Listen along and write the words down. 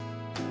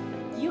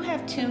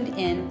have tuned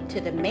in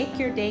to the Make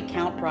Your Day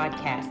Count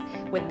broadcast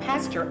with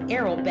Pastor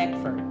Errol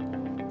Beckford,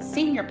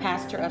 Senior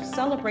Pastor of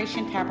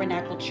Celebration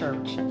Tabernacle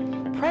Church,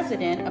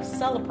 President of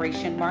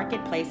Celebration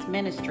Marketplace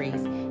Ministries,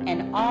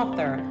 and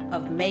author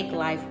of Make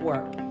Life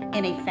Work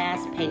in a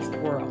Fast-Paced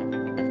World.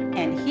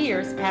 And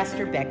here's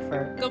Pastor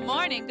Beckford. Good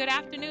morning, good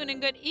afternoon,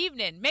 and good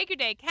evening. Make your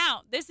day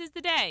count. This is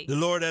the day the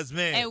Lord has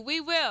made. And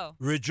we will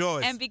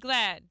rejoice and be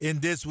glad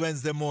in this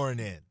Wednesday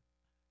morning.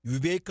 You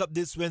wake up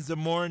this Wednesday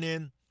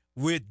morning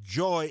with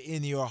joy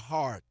in your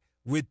heart,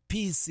 with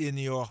peace in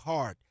your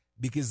heart,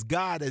 because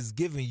God has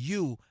given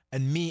you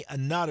and me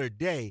another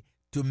day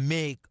to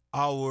make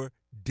our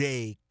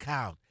day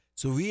count.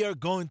 So we are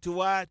going to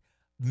what?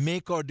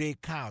 Make our day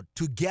count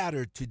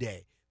together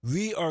today.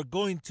 We are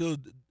going to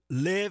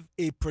live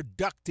a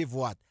productive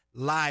what?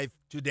 Life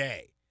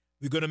today.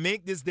 We're going to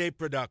make this day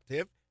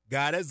productive.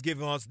 God has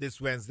given us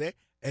this Wednesday,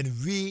 and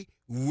we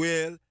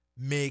will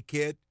make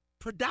it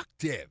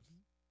productive.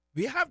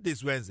 We have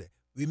this Wednesday.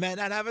 We might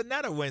not have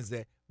another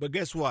Wednesday, but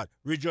guess what?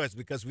 Rejoice,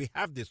 because we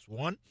have this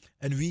one,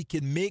 and we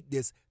can make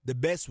this the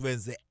best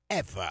Wednesday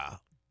ever.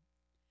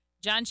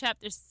 John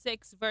chapter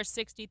 6, verse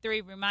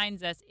 63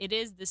 reminds us, it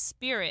is the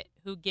Spirit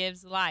who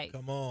gives life.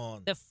 Come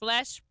on. The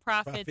flesh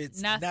profits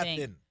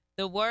nothing.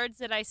 The words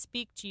that I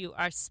speak to you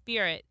are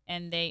spirit,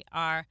 and they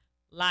are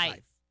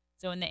life.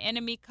 So when the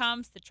enemy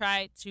comes to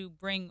try to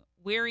bring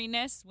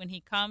weariness, when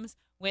he comes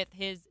with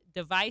his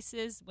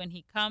devices, when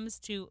he comes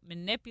to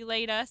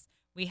manipulate us,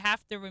 we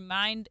have to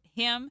remind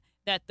him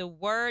that the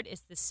word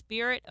is the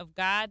Spirit of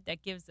God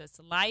that gives us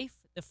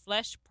life. The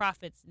flesh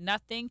profits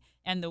nothing.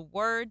 And the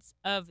words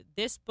of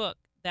this book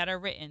that are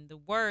written, the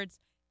words,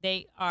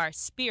 they are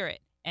spirit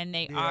and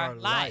they are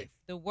life.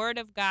 The word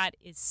of God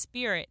is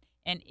spirit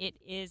and it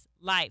is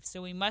life.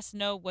 So we must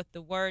know what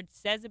the word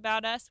says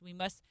about us. We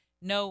must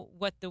know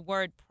what the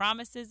word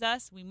promises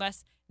us. We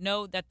must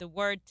know that the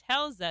word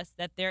tells us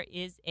that there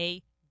is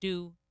a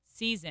due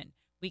season.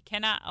 We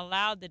cannot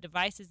allow the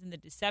devices and the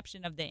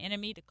deception of the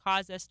enemy to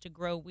cause us to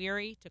grow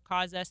weary, to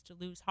cause us to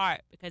lose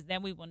heart, because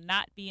then we will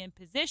not be in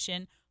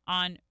position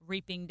on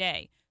reaping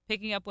day.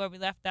 Picking up where we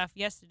left off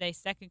yesterday,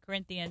 2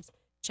 Corinthians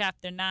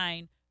chapter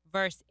 9,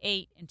 verse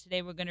 8, and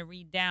today we're going to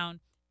read down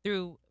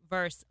through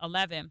verse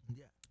 11.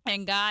 Yeah.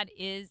 And God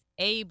is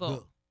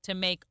able to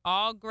make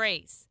all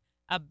grace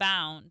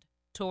abound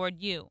toward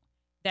you,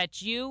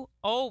 that you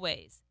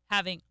always,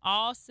 having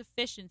all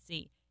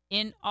sufficiency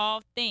in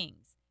all things,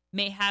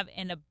 may have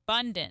an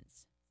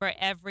abundance for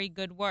every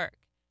good work.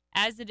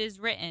 As it is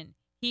written,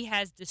 he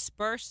has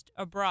dispersed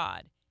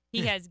abroad.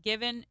 He has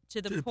given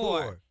to the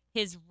poor.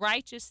 His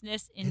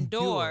righteousness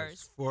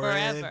endures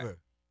forever.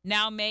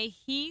 Now may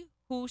he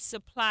who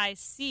supplies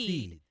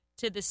seed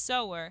to the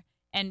sower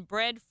and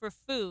bread for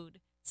food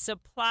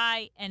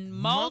supply and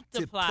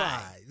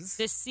multiplies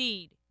the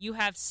seed you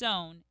have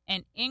sown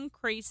and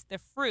increase the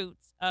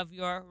fruits of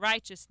your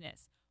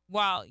righteousness,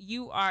 while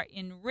you are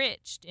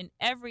enriched in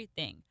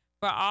everything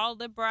for all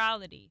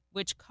liberality,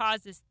 which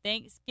causes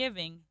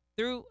thanksgiving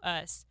through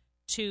us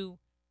to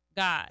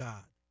God.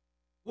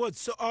 Well,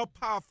 so how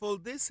powerful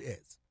this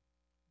is.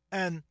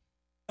 And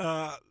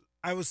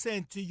I was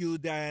saying to you,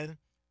 Diane,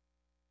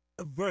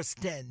 verse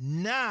 10,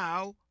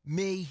 now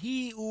may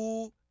he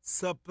who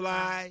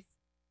supply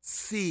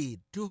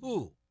seed to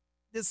who?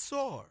 The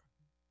sower.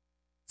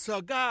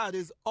 So God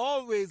is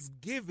always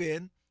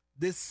giving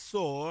the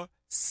sower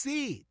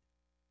seed.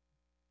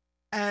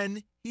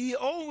 And he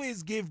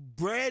always gives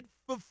bread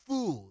for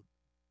food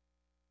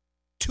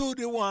to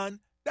the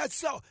one that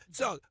sows.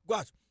 So,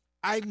 watch,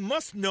 I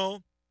must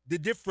know the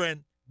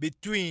difference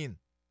between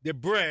the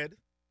bread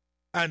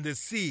and the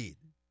seed.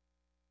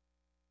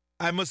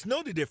 I must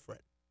know the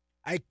difference.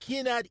 I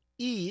cannot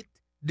eat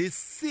the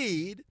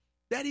seed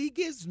that he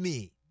gives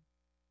me.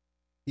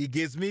 He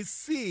gives me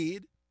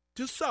seed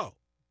to sow.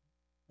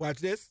 Watch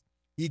this.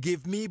 He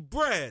gives me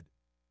bread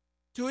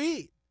to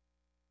eat.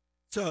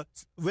 So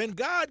when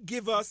God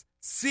gives us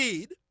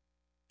seed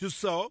to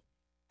sow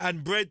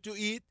and bread to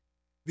eat,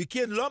 we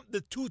can lump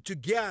the two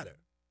together.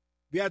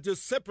 We have to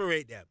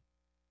separate them.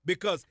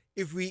 Because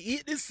if we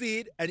eat the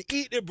seed and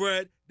eat the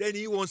bread, then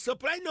he won't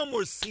supply no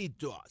more seed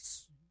to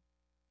us.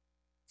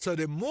 So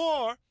the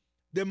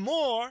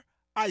more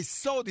I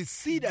sow the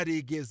seed that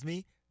he gives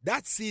me,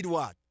 that seed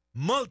what?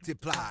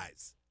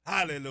 Multiplies.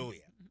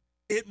 Hallelujah.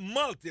 It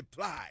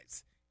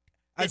multiplies.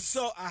 And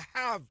so I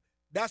have,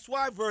 that's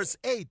why verse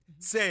 8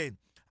 saying,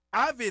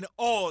 having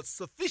all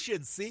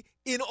sufficiency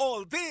in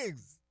all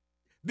things.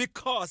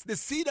 Because the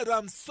seed that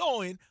I'm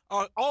sowing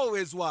are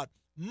always what?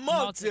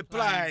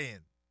 Multiplying.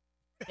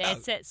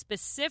 It says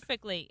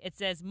specifically, it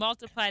says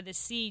multiply the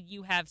seed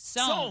you have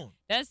sown.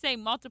 It doesn't say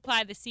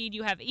multiply the seed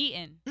you have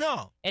eaten.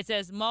 No. It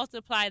says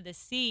multiply the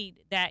seed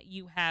that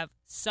you have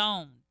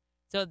sown.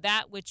 So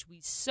that which we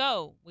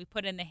sow, we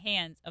put in the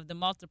hands of the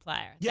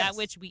multiplier. Yes. That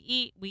which we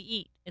eat, we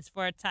eat. It's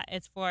for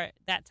it's for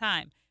that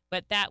time.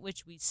 But that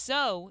which we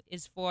sow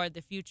is for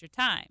the future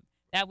time.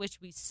 That which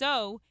we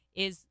sow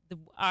is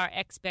our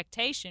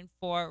expectation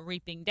for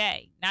reaping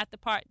day. Not the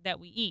part that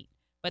we eat,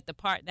 but the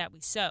part that we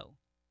sow.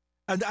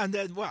 And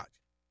then watch.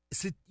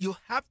 See, you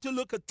have to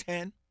look at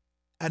 10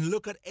 and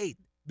look at 8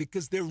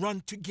 because they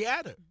run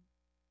together.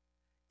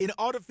 In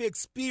order to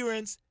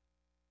experience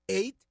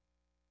 8,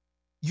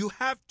 you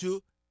have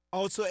to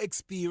also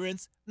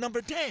experience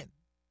number 10.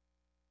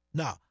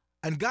 Now,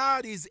 and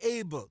God is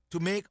able to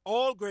make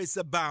all grace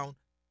abound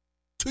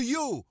to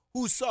you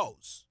who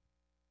sows,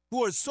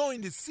 who are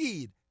sowing the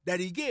seed that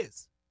he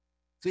gives.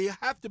 So you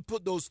have to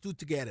put those two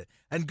together.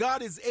 And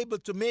God is able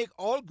to make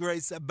all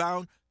grace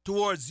abound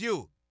towards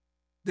you,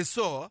 the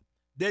sower,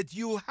 that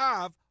you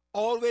have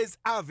always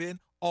having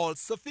all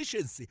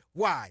sufficiency.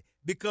 Why?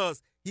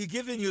 Because he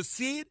giving you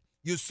seed,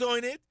 you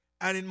sowing it,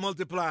 and it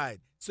multiplied.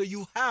 So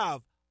you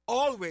have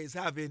always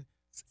having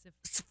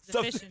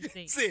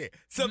sufficiency.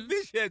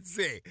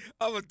 Sufficiency.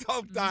 I'm a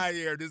tongue tie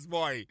here this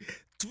morning.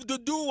 To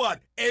do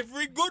what?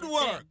 Every good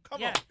work.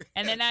 Come on.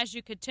 And then as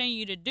you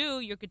continue to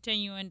do, you're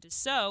continuing to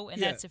sow, and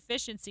that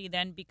sufficiency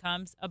then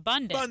becomes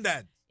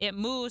abundance. It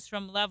moves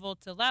from level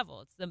to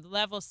level. It's the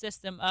level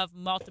system of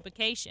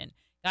multiplication.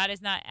 God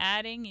is not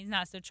adding. He's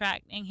not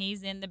subtracting.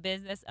 He's in the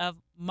business of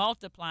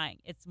multiplying.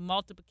 It's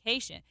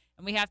multiplication.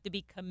 And we have to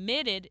be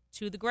committed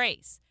to the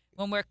grace.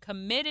 When we're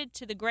committed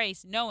to the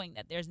grace, knowing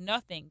that there's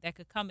nothing that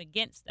could come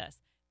against us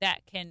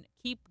that can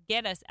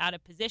get us out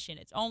of position.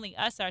 It's only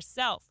us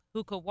ourselves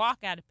who could walk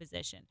out of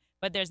position.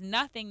 But there's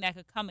nothing that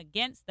could come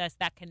against us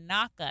that can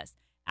knock us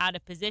out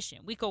of position.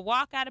 We could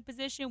walk out of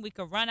position, we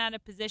could run out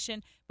of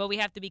position, but we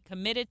have to be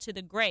committed to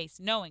the grace,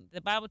 knowing the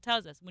Bible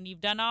tells us when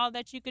you've done all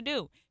that you could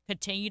do,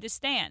 continue to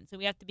stand. So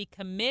we have to be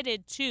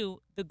committed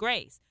to the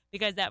grace,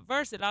 because that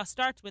verse, it all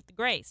starts with the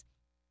grace.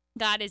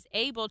 God is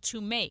able to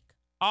make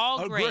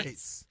all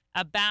grace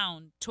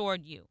abound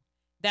toward you,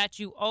 that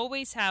you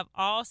always have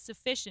all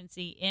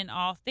sufficiency in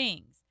all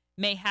things,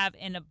 may have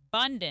an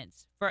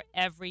abundance for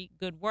every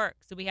good work.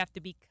 So we have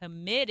to be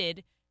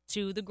committed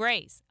to the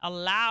grace.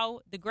 Allow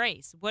the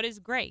grace. What is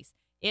grace?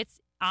 It's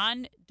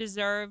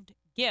undeserved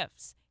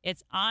gifts.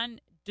 It's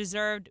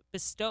undeserved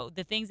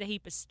the things that he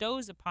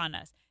bestows upon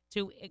us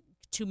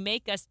to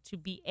make us to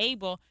be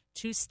able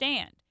to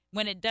stand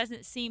when it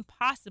doesn't seem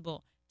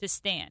possible to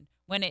stand,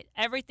 when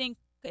everything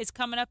is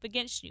coming up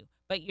against you,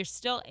 but you're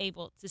still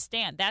able to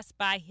stand. That's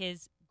by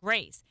his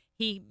grace.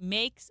 He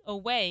makes a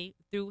way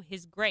through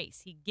his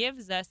grace. He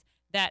gives us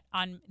that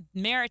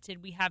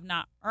unmerited. We have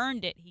not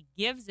earned it. He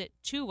gives it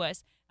to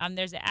us.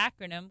 There's an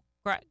acronym,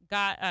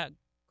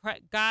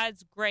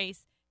 God's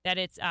grace, that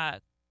it's,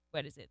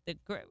 what is it?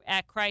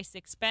 At Christ's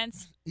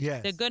expense.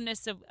 Yes. The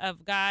goodness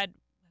of God.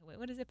 Wait,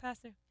 what is it,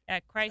 Pastor?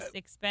 At Christ's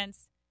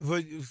expense.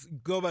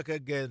 Go back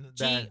again.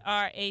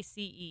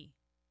 GRACE.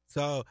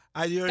 So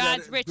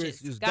God's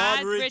riches.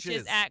 God's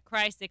riches at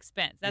Christ's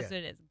expense. That's what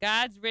it is.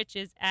 God's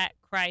riches at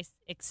Christ's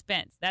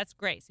expense. That's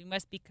grace. We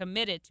must be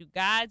committed to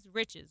God's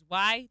riches.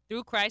 Why?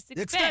 Through Christ's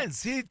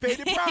expense. He paid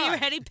the price. He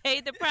already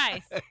paid the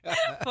price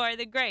for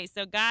the grace.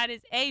 So God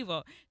is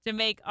able to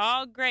make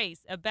all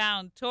grace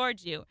abound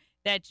towards you,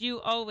 that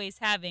you always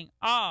having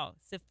all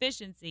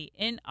sufficiency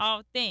in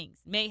all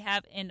things may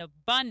have an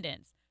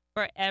abundance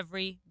for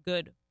every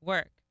good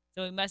work.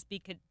 So we must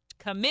be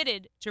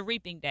committed to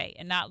reaping day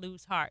and not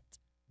lose heart.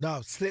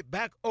 Now, slip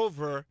back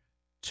over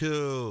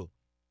to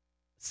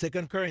 2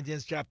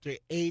 Corinthians chapter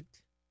 8,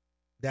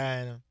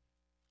 then,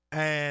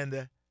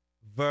 and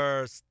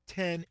verse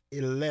 10,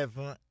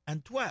 11,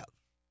 and 12.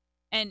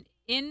 And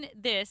in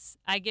this,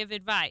 I give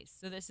advice.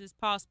 So this is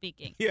Paul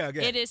speaking. Yeah,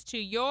 again. It is to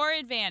your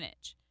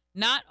advantage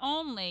not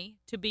only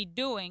to be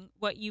doing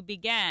what you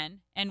began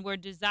and were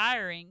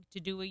desiring to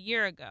do a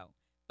year ago,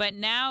 but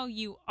now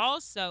you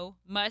also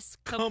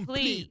must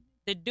complete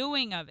the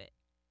doing of it,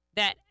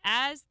 that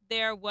as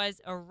there was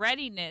a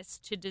readiness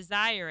to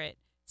desire it,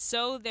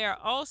 so there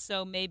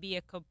also may be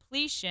a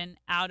completion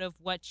out of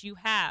what you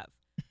have.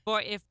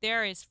 For if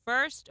there is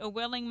first a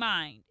willing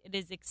mind, it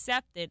is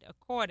accepted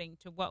according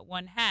to what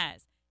one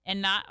has,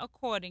 and not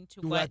according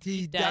to what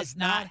he does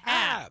not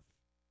have.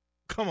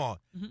 Come on,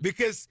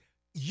 because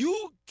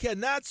you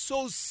cannot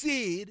sow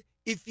seed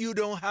if you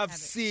don't have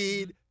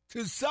seed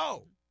to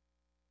sow.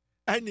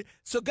 And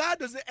so God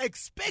doesn't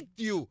expect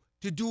you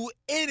to do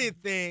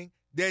anything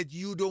that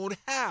you don't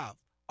have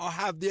or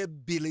have the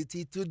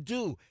ability to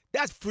do.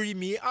 That freed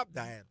me up,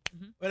 Diane,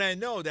 when I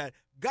know that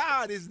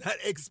God is not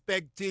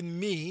expecting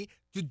me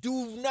to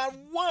do not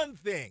one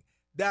thing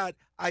that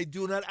I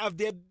do not have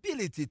the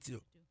ability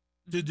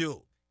to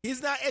do.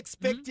 He's not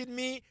expecting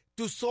me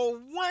to sow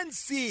one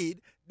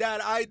seed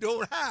that I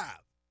don't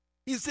have.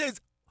 He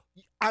says,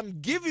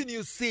 I'm giving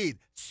you seed.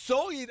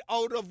 Sow it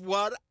out of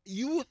what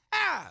you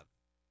have.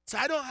 So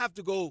I don't have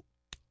to go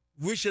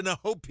wishing and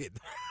hoping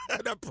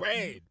and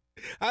praying.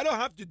 I don't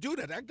have to do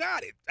that. I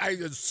got it. I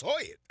just saw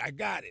it. I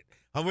got it.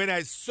 And when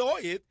I saw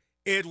it,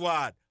 it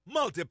would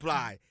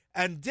multiply.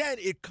 And then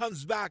it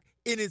comes back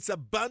in its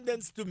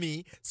abundance to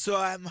me. So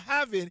I'm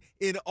having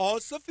in all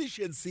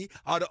sufficiency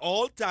at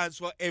all times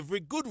for every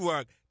good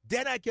work.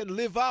 Then I can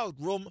live out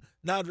 1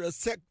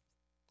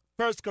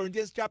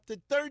 Corinthians chapter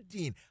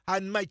 13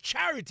 and my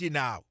charity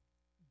now.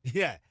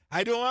 Yeah,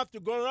 I don't have to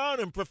go around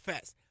and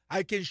profess.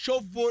 I can show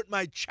forth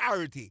my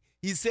charity.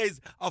 He says,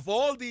 of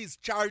all these,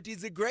 charity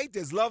is the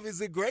greatest. Love is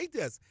the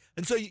greatest.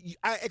 And so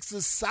I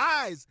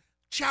exercise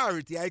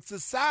charity. I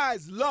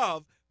exercise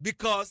love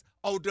because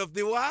out of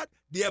the what?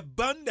 The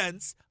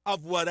abundance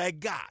of what I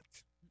got.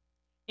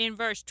 In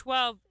verse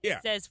 12, it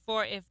says,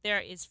 for if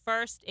there is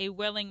first a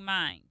willing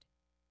mind.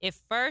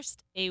 If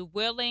first a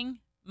willing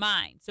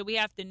mind. So we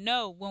have to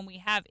know when we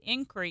have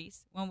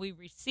increase, when we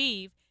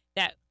receive,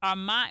 that our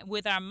mind,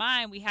 with our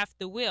mind, we have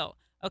to will.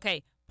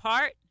 Okay,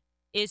 part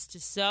is to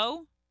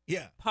sow.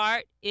 Yeah.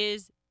 Part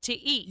is to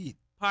eat.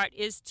 Part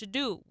is to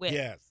do with.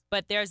 Yes.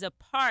 But there's a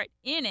part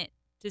in it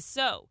to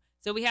sow.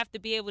 So we have to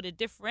be able to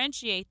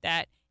differentiate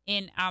that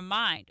in our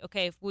mind.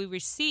 Okay, if we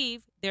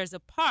receive, there's a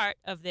part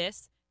of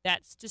this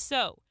that's to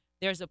sow.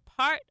 There's a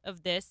part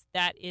of this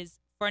that is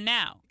for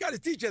now. You got to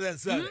teach it then,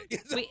 son.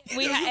 Mm-hmm.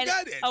 We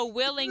have a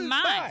willing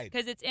mind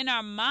because it's in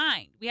our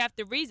mind. We have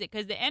to reason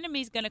because the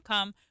enemy's going to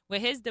come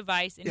with his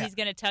device and he's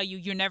going to tell you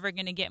you're never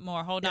going to get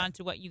more. Hold on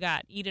to what you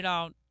got. Eat it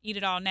all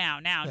now,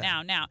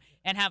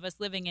 and have us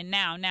living in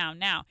now,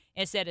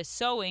 instead of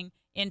sowing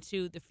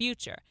into the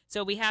future.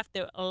 So we have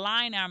to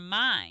align our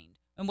mind.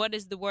 And what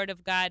does the Word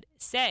of God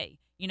say?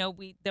 You know,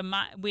 we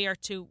are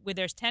to, where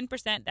there's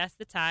 10%, that's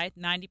the tithe,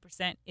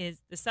 90%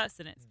 is the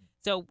sustenance.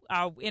 So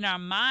in our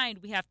mind,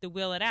 we have to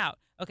will it out.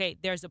 Okay,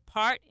 there's a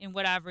part in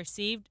what I've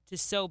received to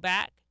sow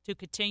back, to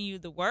continue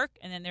the work,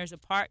 and then there's a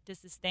part to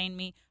sustain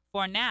me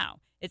for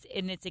now.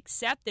 It's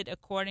accepted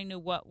according to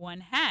what one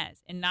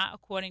has and not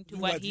according to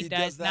what he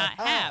does not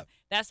have.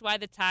 That's why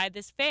the tithe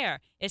is fair.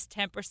 It's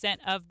 10%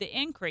 of the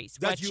increase,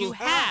 what you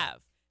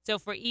have. So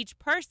for each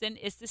person,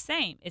 it's the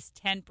same. It's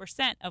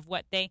 10% of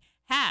what they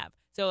have.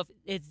 So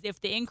if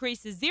the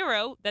increase is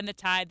 0, then the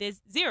tithe is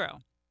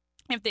 0.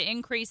 If the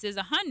increase is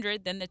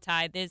 100, then the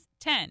tithe is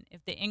 10.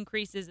 If the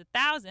increase is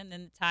 1,000,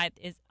 then the tithe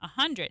is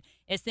 100.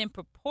 It's in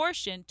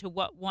proportion to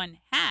what one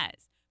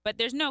has. But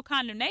there's no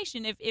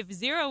condemnation if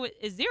 0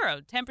 is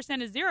 0.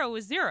 10% of 0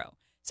 is 0.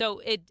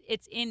 So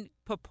it's in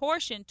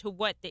proportion to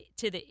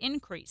the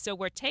increase. So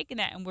we're taking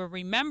that and we're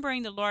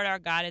remembering the Lord our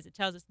God, as it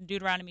tells us in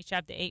Deuteronomy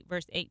chapter 8,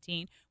 verse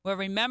 18. We're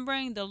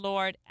remembering the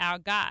Lord our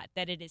God,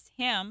 that it is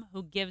Him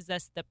who gives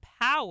us the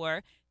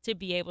power to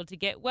be able to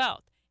get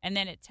wealth. And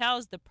then it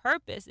tells the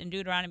purpose in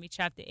Deuteronomy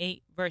chapter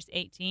 8, verse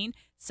 18.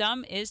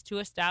 Some is to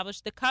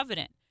establish the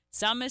covenant.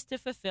 Some is to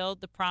fulfill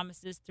the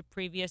promises to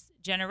previous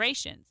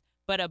generations.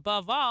 But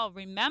above all,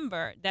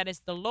 remember that it's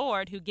the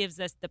Lord who gives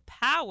us the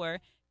power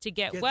to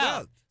get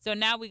wealth. So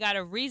now we got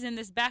to reason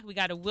this back. We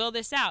got to will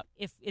this out.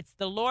 If it's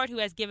the Lord who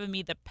has given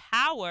me the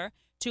power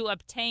to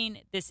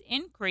obtain this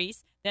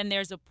increase, then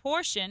there's a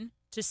portion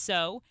to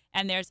sow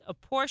and there's a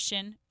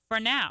portion for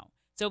now.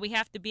 So we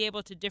have to be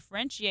able to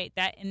differentiate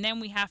that, and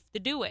then we have to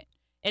do it.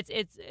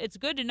 It's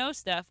good to know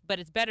stuff, but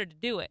it's better to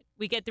do it.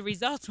 We get the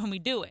results when we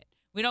do it.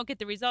 We don't get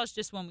the results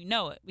just when we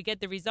know it. We get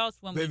the results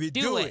when we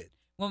do it.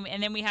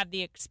 And then we have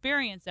the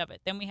experience of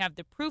it. Then we have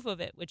the proof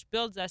of it, which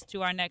builds us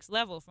to our next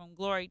level from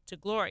glory to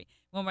glory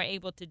when we're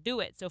able to do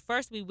it. So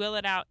first we will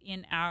it out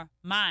in our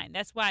mind.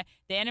 That's why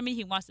the enemy,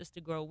 he wants us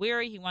to grow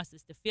weary. He wants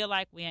us to feel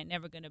like we ain't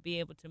never going to be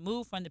able to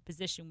move from the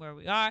position where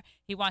we are.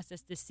 He wants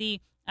us to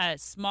see a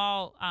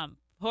small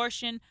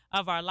portion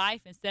of our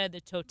life instead of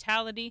the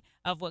totality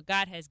of what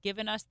God has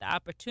given us, the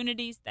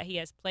opportunities that He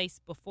has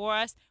placed before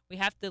us. We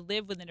have to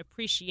live with an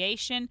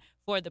appreciation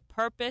for the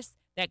purpose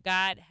that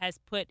God has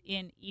put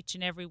in each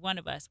and every one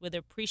of us, with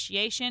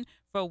appreciation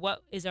for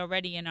what is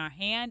already in our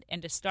hand,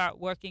 and to start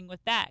working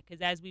with that. Because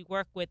as we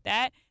work with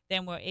that,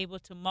 then we're able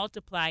to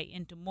multiply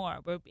into more.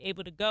 We're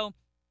able to go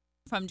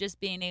from just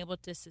being able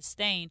to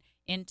sustain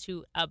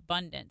into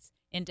abundance,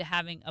 into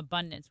having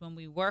abundance when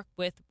we work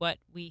with what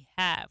we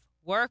have.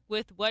 Work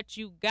with what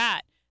you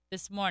got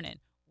this morning.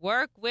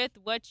 Work with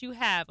what you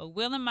have, a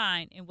will and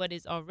mind in what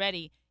is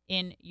already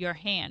in your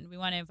hand. We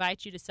want to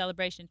invite you to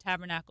Celebration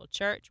Tabernacle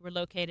Church. We're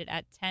located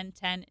at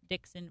 1010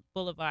 Dixon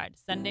Boulevard,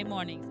 Sunday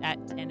mornings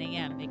at 10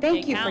 a.m.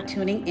 Thank you for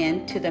tuning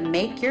in to the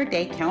Make Your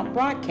Day Count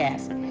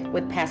broadcast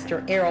with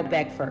Pastor Errol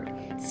Beckford,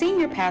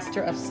 Senior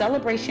Pastor of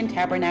Celebration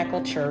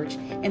Tabernacle Church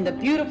in the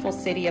beautiful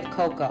city of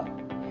Cocoa.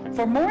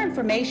 For more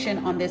information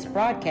on this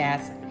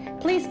broadcast,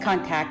 please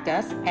contact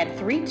us at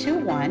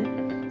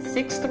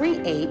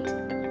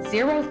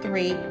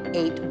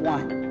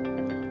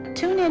 321-638-0381.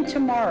 Tune in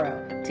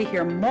tomorrow to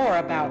hear more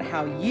about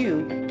how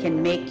you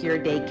can make your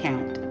day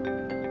count.